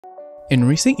In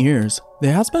recent years,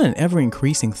 there has been an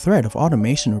ever-increasing threat of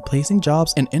automation replacing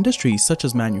jobs in industries such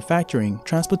as manufacturing,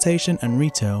 transportation, and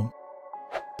retail.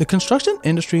 The construction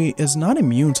industry is not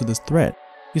immune to this threat.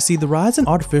 You see, the rise in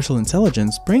artificial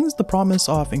intelligence brings the promise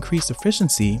of increased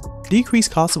efficiency,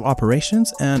 decreased costs of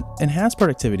operations, and enhanced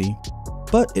productivity.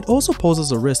 But it also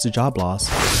poses a risk to job loss.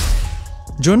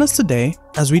 Join us today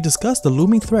as we discuss the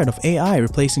looming threat of AI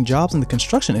replacing jobs in the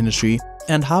construction industry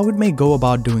and how it may go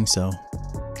about doing so.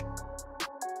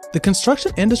 The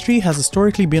construction industry has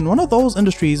historically been one of those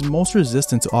industries most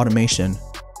resistant to automation.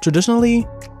 Traditionally,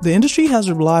 the industry has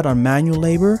relied on manual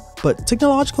labor, but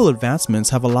technological advancements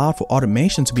have allowed for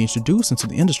automation to be introduced into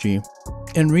the industry.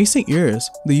 In recent years,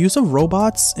 the use of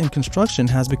robots in construction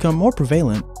has become more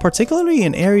prevalent, particularly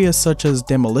in areas such as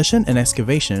demolition and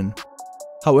excavation.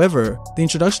 However, the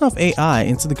introduction of AI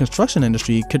into the construction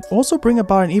industry could also bring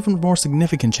about an even more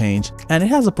significant change, and it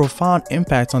has a profound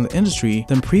impact on the industry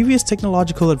than previous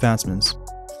technological advancements.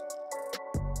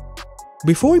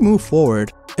 Before we move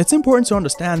forward, it's important to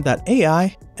understand that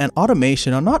AI and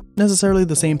automation are not necessarily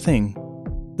the same thing.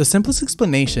 The simplest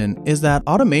explanation is that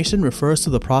automation refers to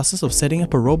the process of setting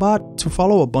up a robot to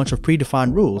follow a bunch of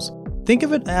predefined rules. Think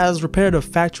of it as repetitive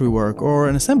factory work or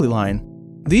an assembly line.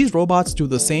 These robots do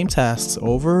the same tasks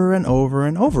over and over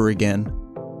and over again.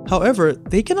 However,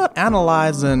 they cannot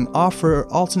analyze and offer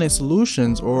alternate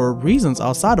solutions or reasons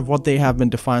outside of what they have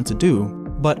been defined to do.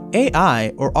 But AI,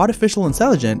 or artificial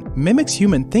intelligence, mimics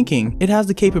human thinking. It has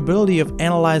the capability of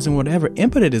analyzing whatever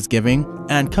input it is giving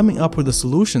and coming up with a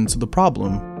solution to the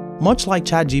problem, much like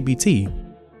ChatGPT.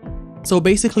 So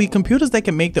basically, computers that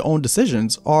can make their own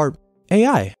decisions are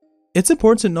AI. It's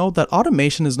important to note that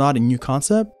automation is not a new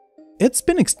concept. It's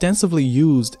been extensively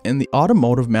used in the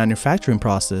automotive manufacturing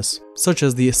process, such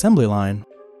as the assembly line.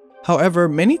 However,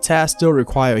 many tasks still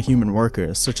require human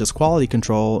workers, such as quality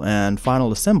control and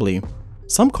final assembly.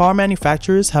 Some car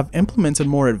manufacturers have implemented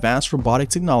more advanced robotic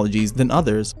technologies than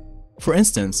others. For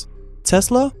instance,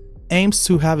 Tesla aims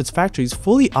to have its factories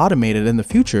fully automated in the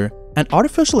future, and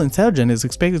artificial intelligence is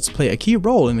expected to play a key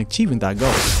role in achieving that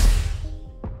goal.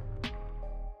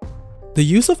 The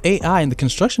use of AI in the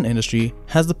construction industry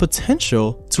has the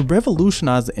potential to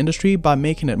revolutionize the industry by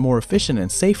making it more efficient and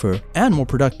safer and more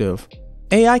productive.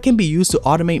 AI can be used to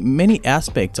automate many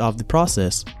aspects of the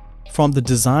process, from the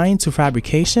design to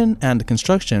fabrication and the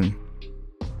construction.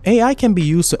 AI can be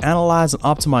used to analyze and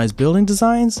optimize building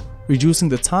designs, reducing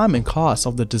the time and cost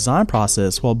of the design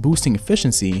process while boosting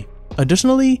efficiency.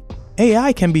 Additionally,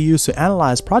 AI can be used to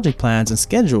analyze project plans and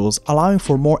schedules, allowing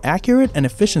for more accurate and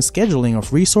efficient scheduling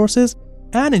of resources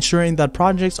and ensuring that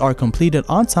projects are completed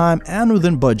on time and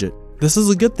within budget. This is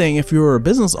a good thing if you're a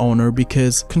business owner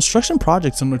because construction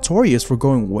projects are notorious for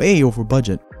going way over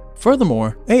budget.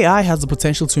 Furthermore, AI has the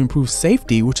potential to improve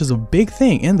safety, which is a big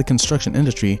thing in the construction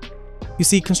industry. You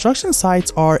see, construction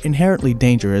sites are inherently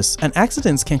dangerous, and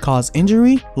accidents can cause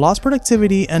injury, lost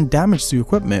productivity, and damage to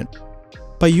equipment.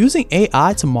 By using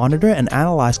AI to monitor and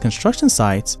analyze construction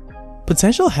sites,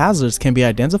 potential hazards can be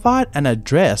identified and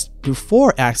addressed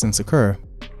before accidents occur.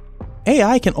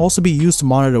 AI can also be used to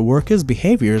monitor workers'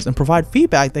 behaviors and provide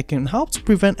feedback that can help to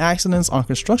prevent accidents on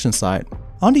construction site.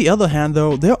 On the other hand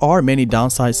though, there are many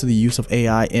downsides to the use of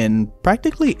AI in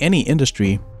practically any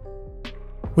industry.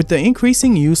 With the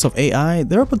increasing use of AI,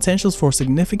 there are potentials for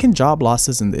significant job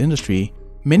losses in the industry.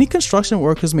 Many construction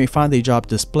workers may find their job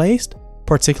displaced,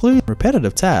 particularly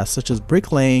repetitive tasks such as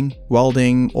bricklaying,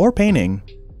 welding, or painting.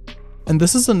 And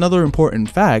this is another important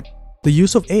fact. The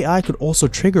use of AI could also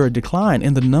trigger a decline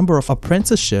in the number of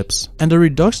apprenticeships and a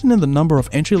reduction in the number of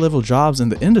entry-level jobs in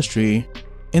the industry.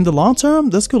 In the long term,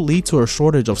 this could lead to a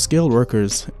shortage of skilled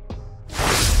workers.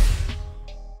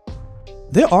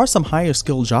 There are some higher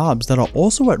skilled jobs that are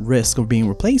also at risk of being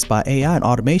replaced by AI and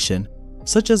automation,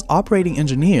 such as operating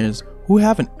engineers, who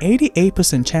have an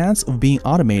 88% chance of being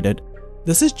automated.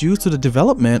 This is due to the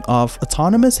development of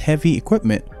autonomous heavy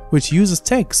equipment, which uses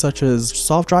tech such as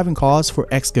self-driving cars for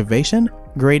excavation,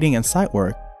 grading, and site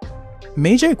work.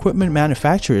 Major equipment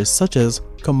manufacturers such as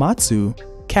Komatsu,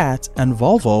 CAT, and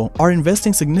Volvo are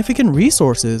investing significant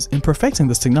resources in perfecting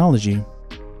this technology.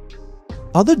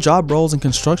 Other job roles in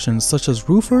construction such as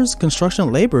roofers,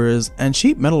 construction laborers, and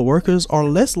sheet metal workers are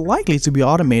less likely to be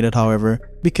automated, however,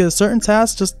 because certain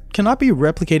tasks just cannot be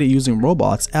replicated using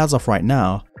robots as of right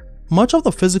now. Much of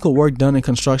the physical work done in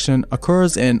construction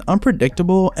occurs in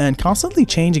unpredictable and constantly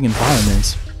changing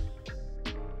environments.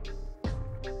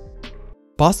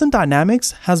 Boston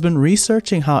Dynamics has been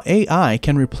researching how AI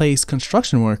can replace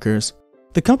construction workers.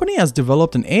 The company has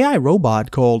developed an AI robot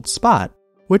called Spot,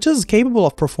 which is capable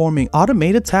of performing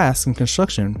automated tasks in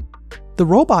construction. The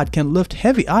robot can lift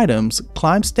heavy items,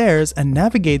 climb stairs, and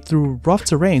navigate through rough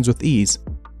terrains with ease.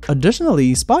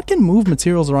 Additionally, Spot can move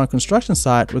materials around construction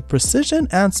site with precision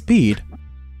and speed.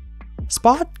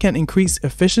 Spot can increase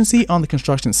efficiency on the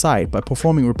construction site by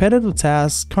performing repetitive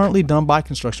tasks currently done by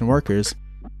construction workers.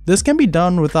 This can be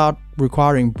done without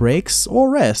requiring breaks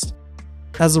or rest,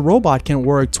 as the robot can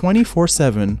work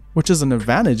 24/7, which is an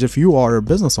advantage if you are a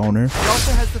business owner. It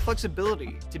also has the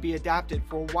flexibility to be adapted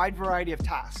for a wide variety of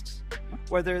tasks,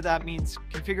 whether that means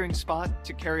configuring Spot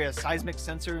to carry a seismic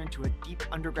sensor into a deep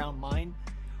underground mine,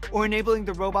 or enabling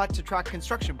the robot to track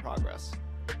construction progress.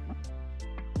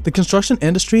 The construction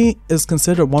industry is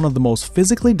considered one of the most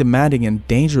physically demanding and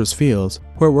dangerous fields,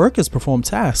 where workers perform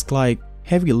tasks like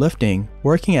heavy lifting,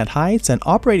 working at heights, and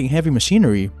operating heavy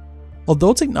machinery.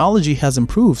 Although technology has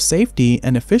improved safety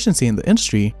and efficiency in the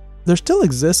industry, there still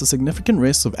exists a significant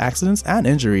risk of accidents and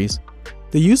injuries.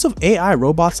 The use of AI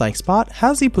robots like Spot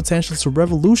has the potential to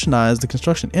revolutionize the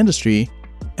construction industry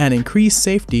and increase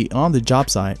safety on the job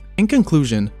site. In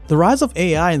conclusion, the rise of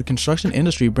AI in the construction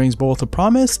industry brings both a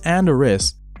promise and a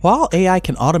risk. While AI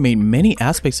can automate many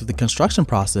aspects of the construction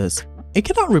process, it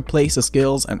cannot replace the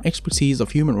skills and expertise of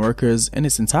human workers in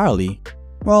its entirety.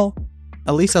 Well,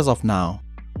 at least as of now.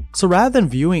 So rather than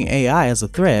viewing AI as a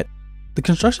threat, the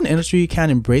construction industry can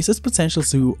embrace its potential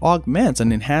to augment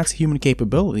and enhance human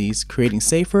capabilities, creating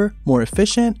safer, more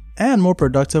efficient, and more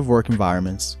productive work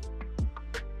environments.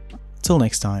 Till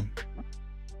next time.